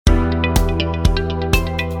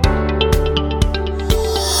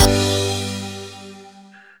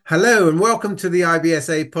Hello and welcome to the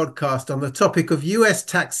IBSA podcast on the topic of US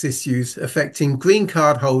tax issues affecting green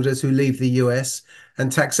card holders who leave the US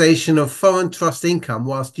and taxation of foreign trust income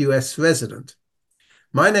whilst US resident.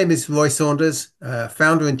 My name is Roy Saunders,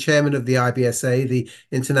 founder and chairman of the IBSA, the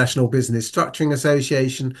International Business Structuring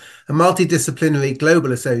Association, a multidisciplinary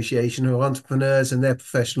global association of entrepreneurs and their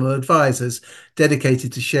professional advisors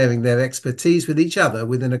dedicated to sharing their expertise with each other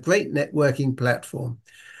within a great networking platform.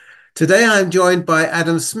 Today, I'm joined by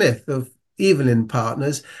Adam Smith of Evelyn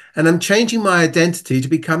Partners, and I'm changing my identity to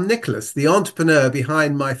become Nicholas, the entrepreneur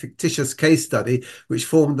behind my fictitious case study, which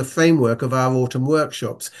formed the framework of our autumn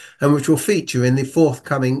workshops and which will feature in the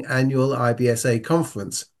forthcoming annual IBSA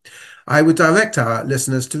conference. I would direct our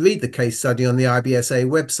listeners to read the case study on the IBSA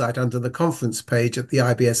website under the conference page at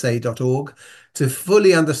theibsa.org to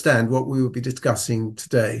fully understand what we will be discussing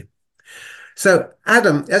today. So,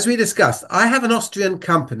 Adam, as we discussed, I have an Austrian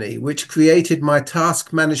company which created my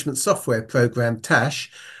task management software program,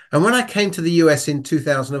 Tash. And when I came to the US in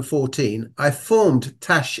 2014, I formed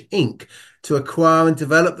Tash Inc. to acquire and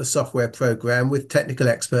develop the software program with technical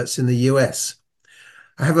experts in the US.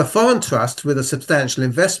 I have a foreign trust with a substantial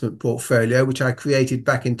investment portfolio, which I created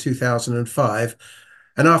back in 2005.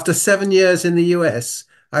 And after 7 years in the US,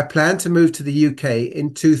 I plan to move to the UK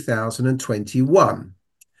in 2021.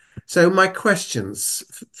 So my questions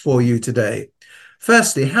for you today.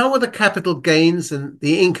 Firstly, how will the capital gains and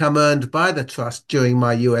the income earned by the trust during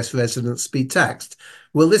my US residence be taxed?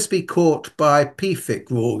 Will this be caught by PFIC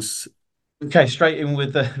rules? Okay, straight in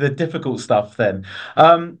with the difficult stuff then.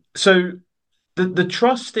 So the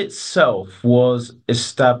trust itself was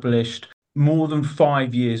established more than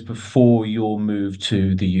 5 years before your move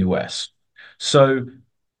to the US. So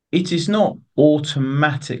it is not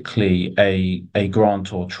automatically a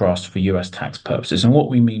grantor trust for US tax purposes. And what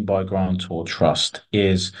we mean by grantor trust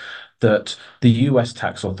is that the US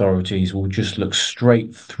tax authorities will just look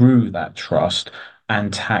straight through that trust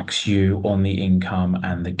and tax you on the income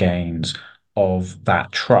and the gains of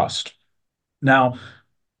that trust. Now,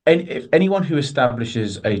 if anyone who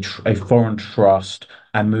establishes a foreign trust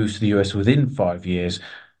and moves to the US within 5 years,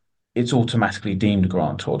 it's automatically deemed a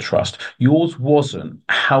grantor trust. Yours wasn't.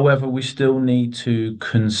 However, we still need to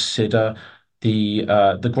consider the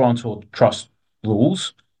grantor trust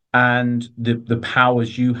rules and the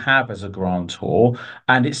powers you have as a grantor,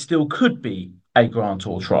 and it still could be a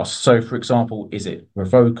grantor trust. So, for example, is it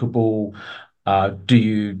revocable? Do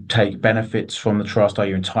you take benefits from the trust? Are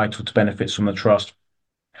you entitled to benefits from the trust?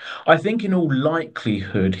 I think in all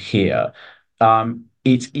likelihood here,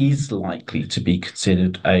 it is likely to be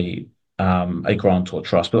considered a grant or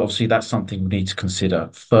trust, but obviously that's something we need to consider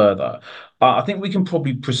further. I think we can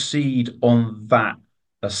probably proceed on that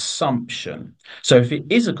assumption. So if it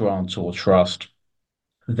is a grant or trust,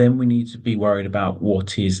 then we need to be worried about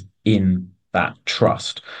what is in that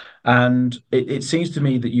trust. And it seems to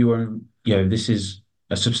me that this is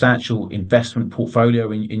a substantial investment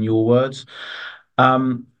portfolio in your words.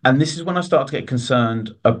 And this is when I start to get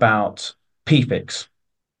concerned about PFICs.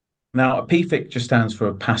 Now, a PFIC just stands for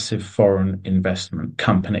a passive foreign investment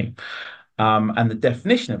company. And the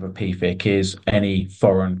definition of a PFIC is any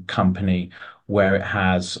foreign company where it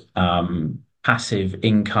has passive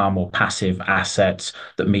income or passive assets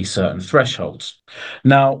that meet certain thresholds.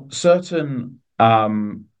 Now, certain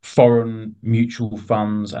foreign mutual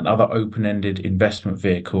funds and other open-ended investment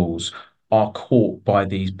vehicles are caught by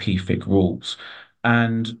these PFIC rules.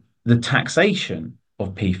 And the taxation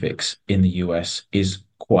of PFICs in the US is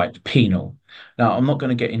quite penal. Now, I'm not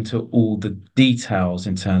going to get into all the details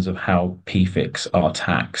in terms of how PFICs are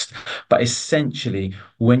taxed, but essentially,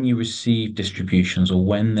 when you receive distributions or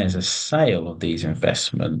when there's a sale of these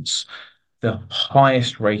investments, the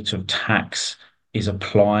highest rate of tax is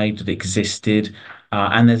applied that existed,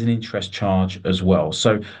 and there's an interest charge as well.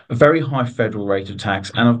 So, a very high federal rate of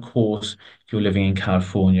tax. And of course, if you're living in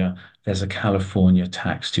California, there's a California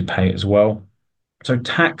tax to pay as well. So,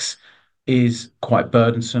 tax is quite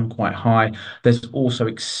burdensome, quite high. There's also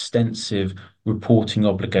extensive reporting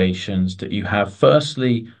obligations that you have,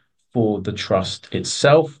 firstly, for the trust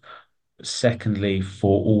itself, secondly,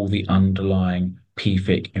 for all the underlying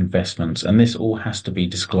PFIC investments. And this all has to be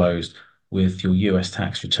disclosed with your US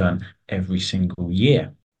tax return every single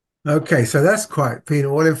year. Okay, so that's quite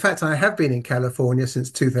penal. Well, in fact, I have been in California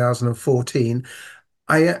since 2014.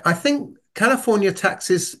 I think California tax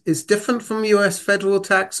is different from US federal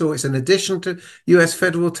tax, or it's an addition to US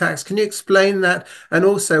federal tax. Can you explain that? And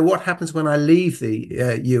also, what happens when I leave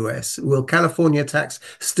the US? Will California tax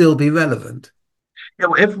still be relevant? Yeah,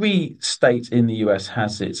 well, every state in the US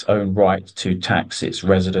has its own right to tax its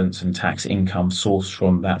residents and tax income sourced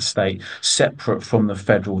from that state, separate from the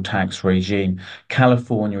federal tax regime.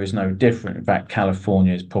 California is no different. In fact,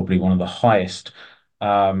 California is probably one of the highest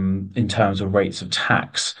in terms of rates of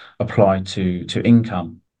tax applied to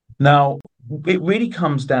income. Now, it really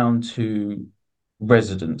comes down to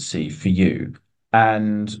residency for you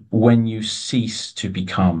and when you cease to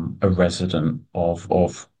become a resident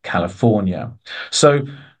of California. So,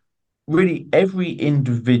 really, every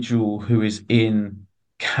individual who is in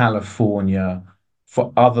California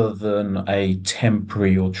for other than a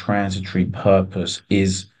temporary or transitory purpose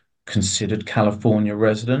is considered California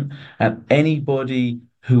resident. And anybody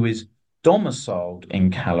who is domiciled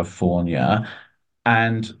in California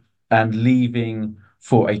and leaving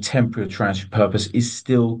for a temporary or transitory purpose is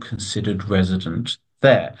still considered resident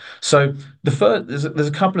there. So the first there's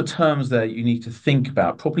a couple of terms there you need to think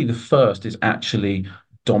about. Probably the first is actually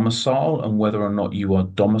domicile and whether or not you are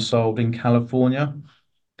domiciled in California.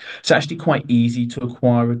 It's actually quite easy to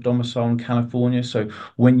acquire a domicile in California. So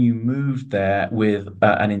when you move there with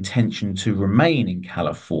an intention to remain in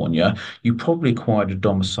California, you probably acquired a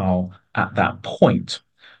domicile at that point.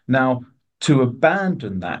 Now, to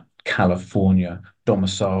abandon that California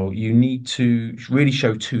domicile, you need to really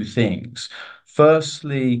show two things.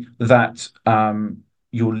 Firstly, that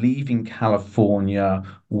you're leaving California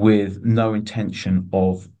with no intention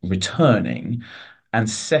of returning. And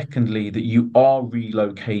secondly, that you are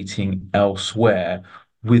relocating elsewhere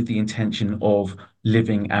with the intention of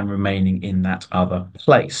living and remaining in that other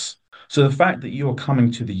place. So the fact that you're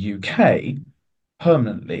coming to the UK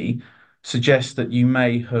permanently suggests that you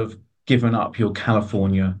may have given up your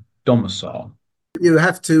California domicile. You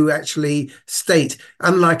have to actually state,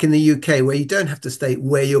 unlike in the UK, where you don't have to state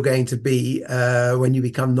where you're going to be when you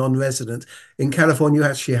become non-resident. In California, you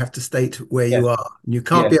actually have to state where Yeah, you are. And you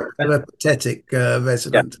can't yeah, be a peripatetic yeah.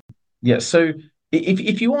 resident. Yeah, so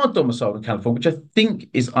if you are domiciled in California, which I think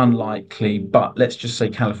is unlikely, but let's just say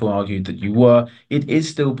California argued that you were, it is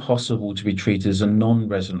still possible to be treated as a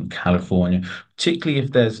non-resident of California, particularly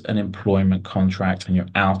if there's an employment contract and you're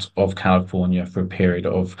out of California for a period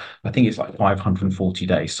of, I think it's like 540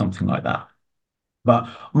 days, something like that. But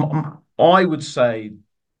I would say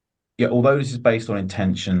yeah, although this is based on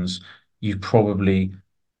intentions, you've probably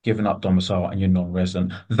given up domicile and you're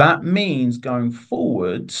non-resident. That means going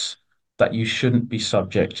forwards that you shouldn't be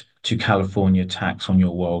subject to California tax on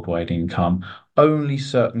your worldwide income. Only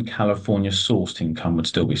certain California sourced income would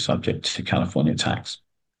still be subject to California tax.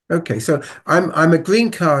 Okay, so I'm a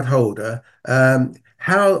green card holder.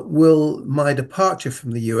 How will my departure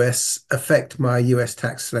from the US affect my US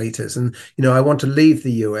tax status? And I want to leave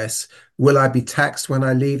the US. Will I be taxed when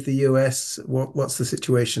I leave the US? What's the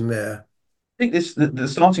situation there? I think the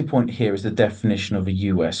starting point here is the definition of a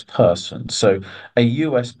US person. So a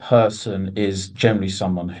US person is generally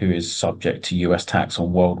someone who is subject to US tax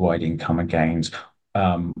on worldwide income and gains,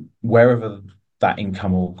 um, wherever that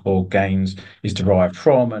income or gains is derived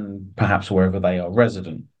from, and perhaps wherever they are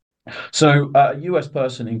resident. So a US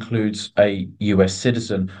person includes a US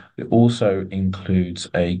citizen. It also includes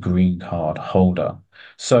a green card holder.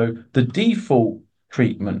 So the default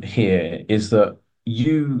treatment here is that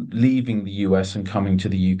you leaving the US and coming to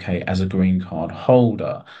the UK as a green card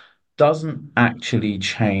holder doesn't actually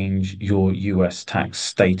change your US tax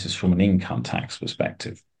status from an income tax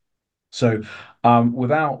perspective. So,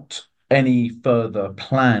 without any further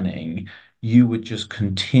planning, you would just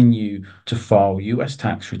continue to file US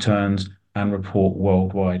tax returns and report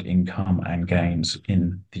worldwide income and gains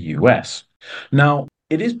in the US. Now,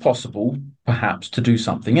 it is possible, perhaps, to do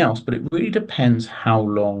something else, but it really depends how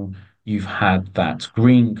long you've had that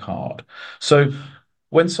green card. So,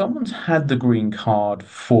 when someone's had the green card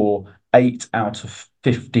for 8 out of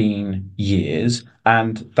 15 years,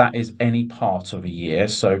 and that is any part of a year.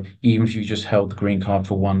 So even if you just held the green card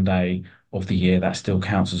for one day of the year, that still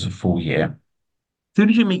counts as a full year. As soon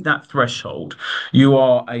as you meet that threshold, you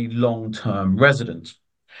are a long-term resident.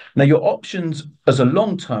 Now, your options as a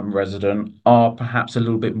long-term resident are perhaps a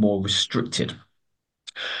little bit more restricted.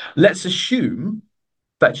 Let's assume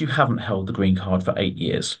that you haven't held the green card for 8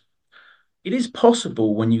 years. It is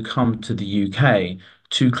possible when you come to the UK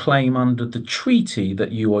to claim under the treaty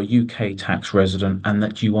that you are UK tax resident and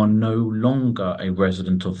that you are no longer a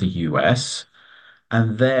resident of the US,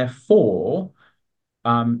 and therefore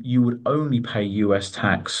you would only pay US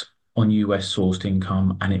tax on US sourced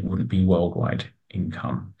income and it wouldn't be worldwide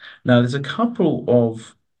income. Now, there's a couple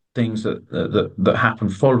of things that happen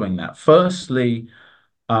following that. Firstly,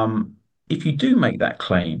 um, if you do make that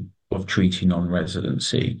claim of treaty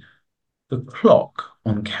non-residency, the clock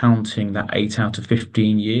on counting that 8 out of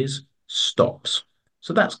 15 years stops.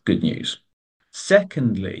 So that's good news.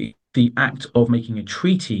 Secondly, the act of making a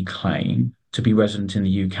treaty claim to be resident in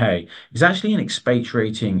the UK is actually an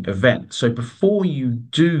expatriating event. So before you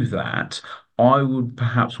do that, I would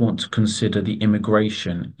perhaps want to consider the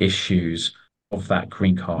immigration issues of that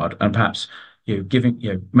green card and perhaps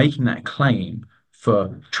making that claim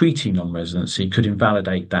for treaty non-residency could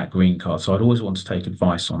invalidate that green card. So I'd always want to take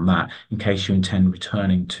advice on that in case you intend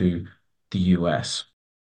returning to the US.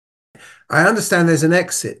 I understand there's an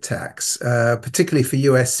exit tax, particularly for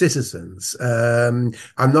US citizens. I'm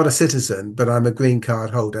not a citizen, but I'm a green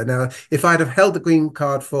card holder. Now, if I'd have held the green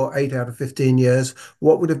card for 8 out of 15 years,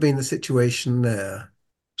 what would have been the situation there?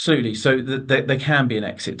 Absolutely. So there can be an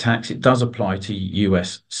exit tax. It does apply to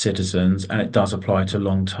US citizens and it does apply to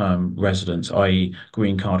long-term residents, i.e.,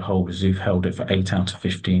 green card holders who've held it for 8 out of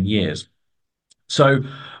 15 years. So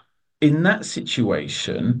in that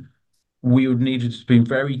situation, we would need to be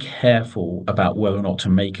very careful about whether or not to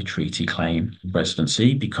make a treaty claim of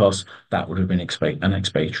residency because that would have been an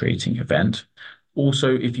expatriating event.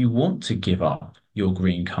 Also, if you want to give up your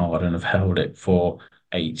green card and have held it for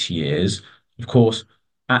 8 years, of course,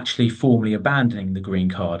 actually formally abandoning the green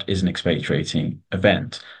card is an expatriating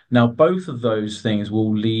event. Now, both of those things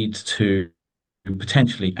will lead to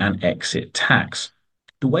potentially an exit tax.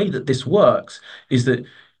 The way that this works is that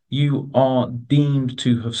you are deemed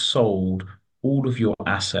to have sold all of your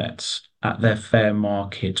assets at their fair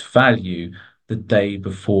market value the day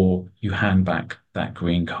before you hand back that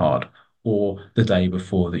green card or the day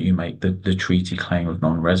before that you make the treaty claim of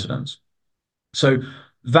non-residence. So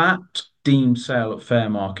that deemed sale at fair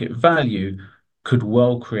market value could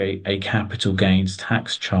well create a capital gains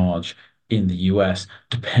tax charge in the US,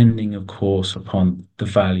 depending, of course, upon the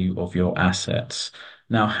value of your assets.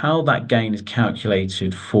 Now, how that gain is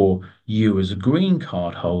calculated for you as a green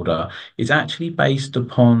card holder is actually based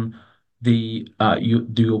upon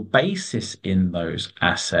your basis in those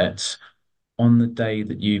assets on the day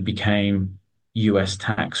that you became US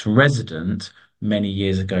tax resident many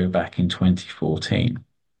years ago back in 2014.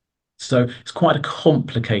 So it's quite a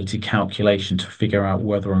complicated calculation to figure out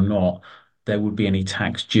whether or not there would be any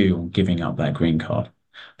tax due on giving up that green card.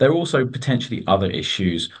 There are also potentially other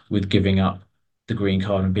issues with giving up the green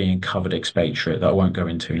card and being a covered expatriate that I won't go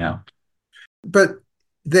into now. But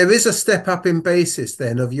there is a step up in basis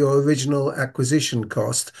then of your original acquisition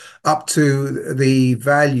cost up to the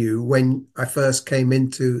value when I first came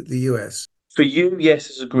into the US. For you, yes,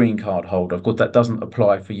 as a green card holder, of course, that doesn't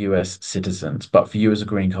apply for US citizens, but for you as a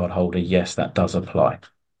green card holder, yes, that does apply.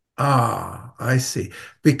 Ah, I see.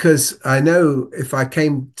 Because I know if I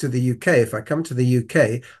came to the UK, if I come to the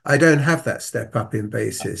UK, I don't have that step up in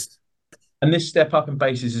basis. And this step up in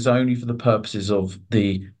basis is only for the purposes of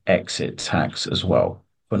the exit tax as well,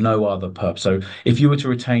 for no other purpose. So if you were to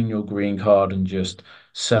retain your green card and just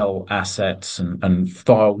sell assets and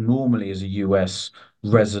file normally as a US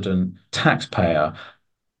resident taxpayer,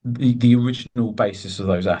 the original basis of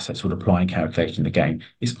those assets would apply in calculating the gain.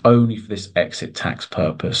 It's only for this exit tax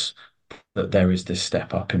purpose that there is this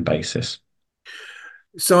step up in basis.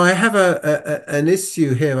 So I have an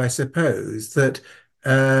issue here, I suppose, that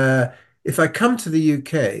uh, if I come to the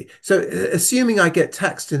UK, so assuming I get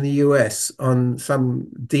taxed in the US on some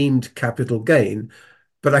deemed capital gain,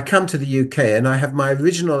 but I come to the UK and I have my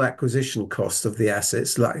original acquisition cost of the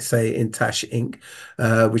assets, like say in Tash Inc.,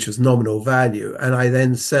 which was nominal value, and I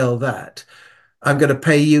then sell that, I'm going to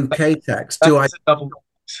pay UK tax. That Do I? is a double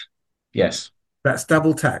tax. Yes, That's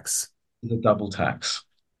double tax. the double tax.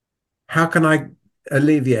 How can I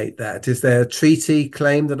alleviate that? Is there a treaty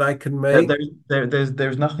claim that I can make?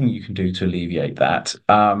 There's nothing you can do to alleviate that.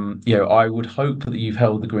 I would hope that you've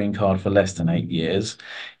held the green card for less than 8 years.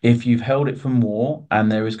 If you've held it for more,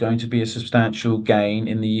 and there is going to be a substantial gain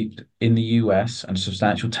in the US and a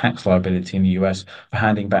substantial tax liability in the US for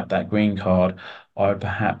handing back that green card, I would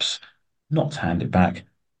perhaps not hand it back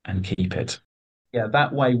and keep it. Yeah,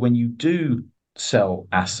 that way, when you do sell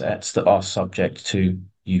assets that are subject to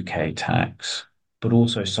UK tax, but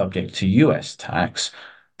also subject to US tax,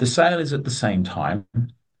 the sale is at the same time.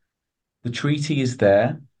 The treaty is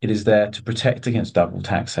there. It is there to protect against double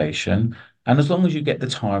taxation. And as long as you get the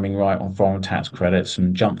timing right on foreign tax credits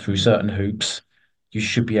and jump through certain hoops, you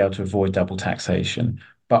should be able to avoid double taxation.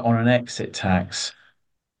 But on an exit tax,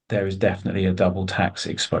 there is definitely a double tax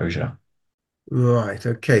exposure. Right.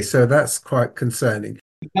 Okay. So that's quite concerning.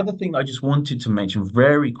 The other thing I just wanted to mention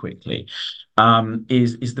very quickly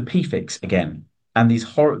is the prefix again. these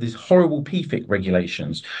horrible PFIC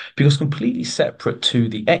regulations, because completely separate to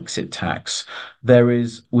the exit tax, there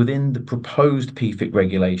is within the proposed PFIC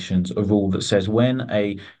regulations a rule that says when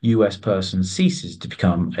a US person ceases to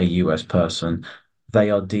become a US person, they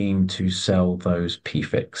are deemed to sell those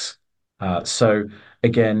PFICs. So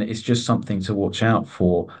again, it's just something to watch out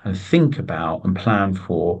for and think about and plan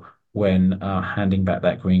for when handing back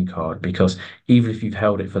that green card, because even if you've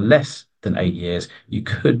held it for less than 8 years, you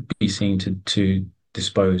could be seen to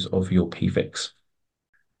dispose of your PFIX.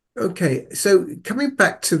 Okay, so coming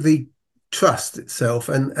back to the trust itself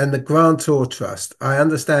and the grantor trust, I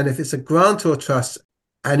understand if it's a grantor trust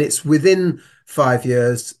and it's within 5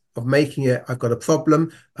 years of making it, I've got a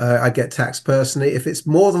problem. I get taxed personally. If it's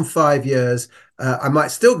more than 5 years, I might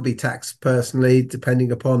still be taxed personally,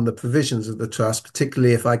 depending upon the provisions of the trust,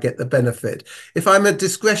 particularly if I get the benefit. If I'm a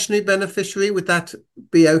discretionary beneficiary, would that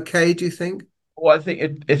be okay, do you think? Well, I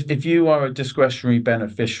think if you are a discretionary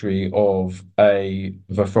beneficiary of a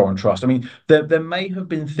foreign trust, I mean, there may have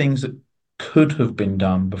been things that could have been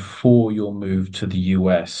done before your move to the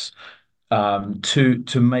US,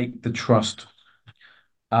 to make the trust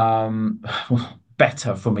um,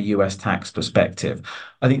 better from a US tax perspective.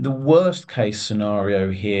 I think the worst case scenario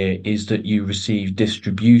here is that you receive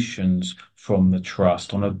distributions from the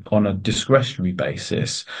trust on a discretionary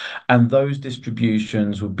basis, and those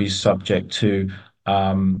distributions would be subject to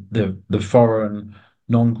the foreign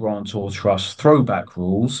non-grantor trust throwback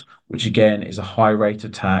rules, which again is a high rate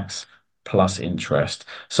of tax plus interest.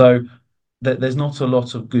 So there's not a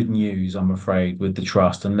lot of good news, I'm afraid, with the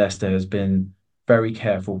trust unless there's been very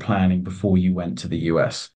careful planning before you went to the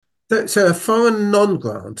US. So a foreign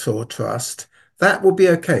non-grantor trust, that would be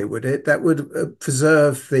okay, would it? That would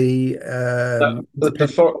preserve the independent.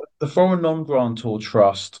 The foreign non-grantor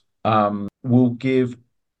trust will give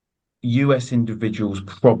US individuals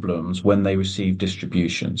problems when they receive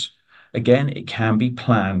distributions. Again, it can be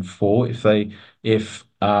planned for if they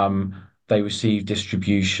receive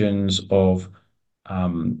distributions of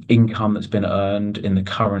income that's been earned in the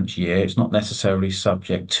current year. It's not necessarily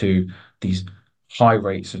subject to these high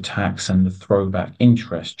rates of tax and the throwback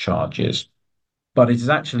interest charges, but it is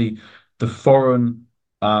actually the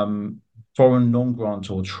um, foreign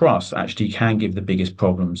non-grantor trust actually can give the biggest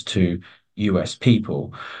problems to US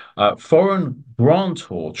people. Foreign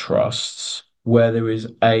grantor trusts, where there is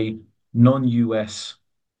a non-US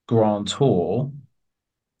grantor,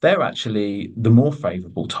 they're actually the more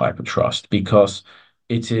favorable type of trust because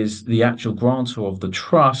it is the actual grantor of the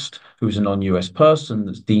trust who is a non-US person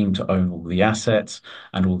that's deemed to own all the assets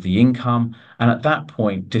and all the income. And at that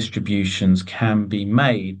point, distributions can be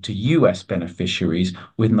made to US beneficiaries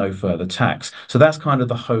with no further tax. So that's kind of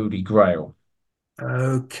the holy grail.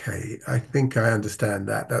 Okay, I think I understand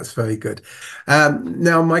that. That's very good.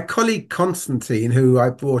 Now, my colleague Constantine, who I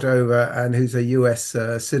brought over and who's a US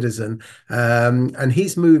citizen, and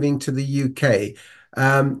he's moving to the UK.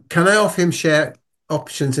 Can I offer him share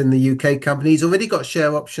options in the UK company? He's already got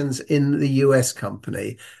share options in the US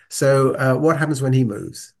company. So, what happens when he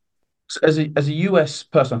moves? So as a US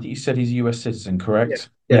person, I think you said he's a US citizen, Yeah. correct?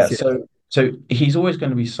 Yeah. Yes, yes. So he's always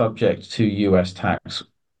going to be subject to US tax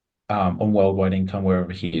on worldwide income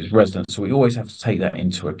wherever he is resident. So we always have to take that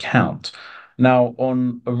into account. Now,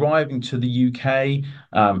 on arriving to the UK,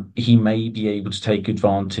 he may be able to take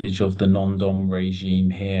advantage of the non-dom regime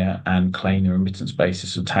here and claim a remittance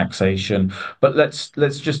basis of taxation. But let's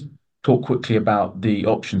just talk quickly about the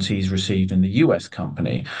options he's received in the US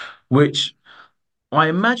company, which I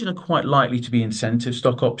imagine are quite likely to be incentive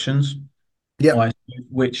stock options. Yep. I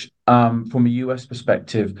which, from a US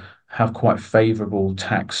perspective, have quite favorable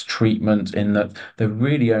tax treatment in that they're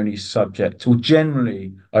really only subject, or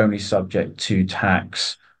generally only subject to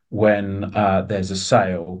tax when there's a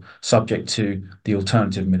sale, subject to the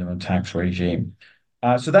alternative minimum tax regime.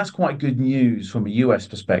 So that's quite good news from a US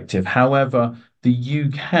perspective. However, the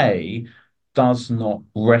UK does not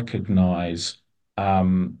recognize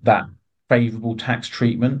that favorable tax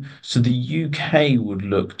treatment. So the UK would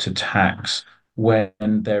look to tax when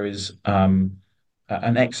there is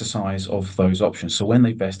an exercise of those options. So when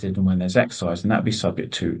they vested and when there's exercise, and that'd be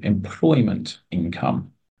subject to employment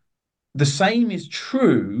income. The same is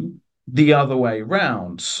true the other way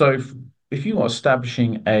round. So if you are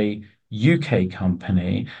establishing a UK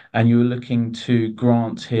company and you're looking to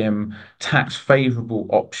grant him tax favorable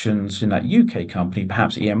options in that UK company,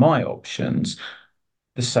 perhaps EMI options,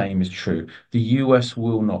 the same is true. The US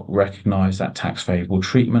will not recognize that tax favorable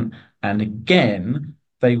treatment. And again,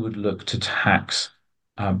 they would look to tax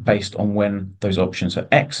based on when those options are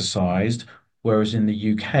exercised, whereas in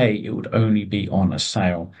the UK, it would only be on a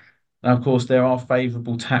sale. Now, of course, there are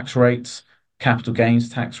favorable tax rates capital gains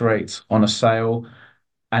tax rates on a sale.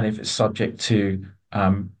 And if it's subject to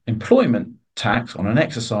employment tax on an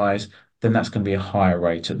exercise, then that's going to be a higher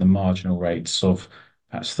rate at the marginal rates of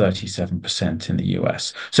perhaps 37% in the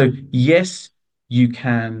US. So, yes, you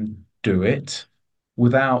can do it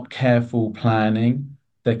without careful planning.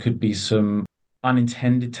 There could be some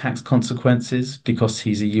unintended tax consequences because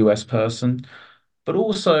he's a US person, but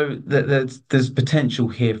also that there's potential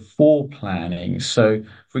here for planning. So,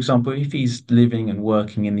 for example, if he's living and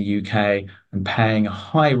working in the UK and paying a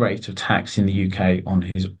high rate of tax in the UK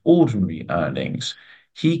on his ordinary earnings,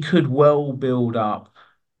 he could well build up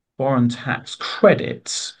foreign tax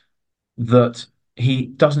credits that he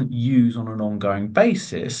doesn't use on an ongoing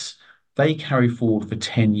basis. They carry forward for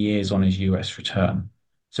 10 years on his US return.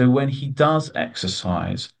 So when he does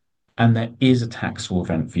exercise and there is a taxable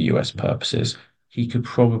event for US purposes, he could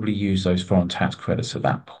probably use those foreign tax credits at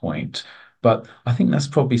that point. But I think that's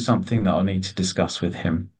probably something that I'll need to discuss with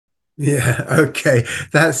him. Yeah, okay.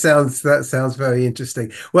 That sounds very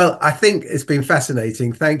interesting. Well, I think it's been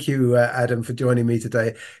fascinating. Thank you, Adam, for joining me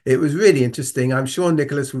today. It was really interesting. I'm sure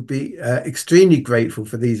Nicholas would be extremely grateful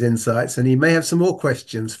for these insights, and he may have some more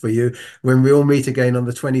questions for you when we all meet again on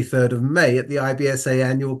the 23rd of May at the IBSA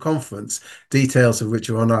annual conference, details of which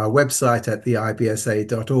are on our website at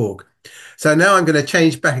theibsa.org. So now I'm going to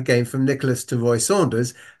change back again from Nicholas to Roy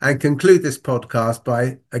Saunders and conclude this podcast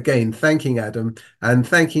by again thanking Adam and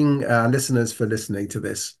thanking our listeners for listening to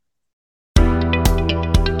this.